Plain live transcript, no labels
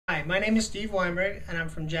Hi, my name is Steve Weinberg and I'm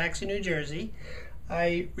from Jackson, New Jersey.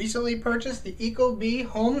 I recently purchased the Ecobee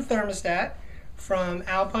home thermostat from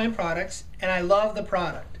Alpine products and I love the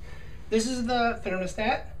product. This is the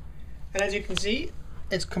thermostat, and as you can see,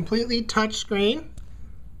 it's completely touch screen.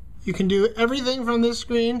 You can do everything from this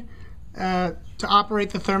screen to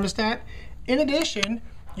operate the thermostat. In addition,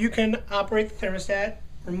 you can operate the thermostat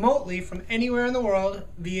remotely from anywhere in the world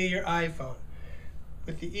via your iPhone.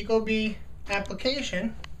 With the Ecobee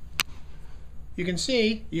application, you can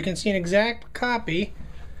see an exact copy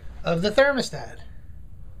of the thermostat.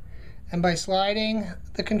 And by sliding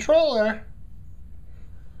the controller,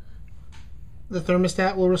 the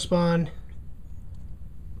thermostat will respond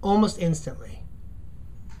almost instantly.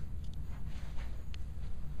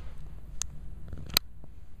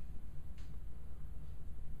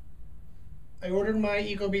 I ordered my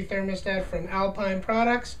Ecobee thermostat from Alpine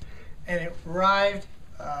products and it arrived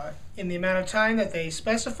in the amount of time that they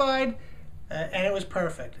specified, and it was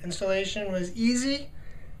perfect. Installation was easy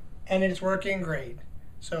and it's working great.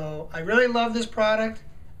 So I really love this product,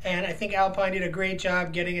 and I think Alpine did a great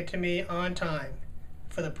job getting it to me on time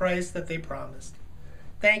for the price that they promised.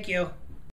 Thank you.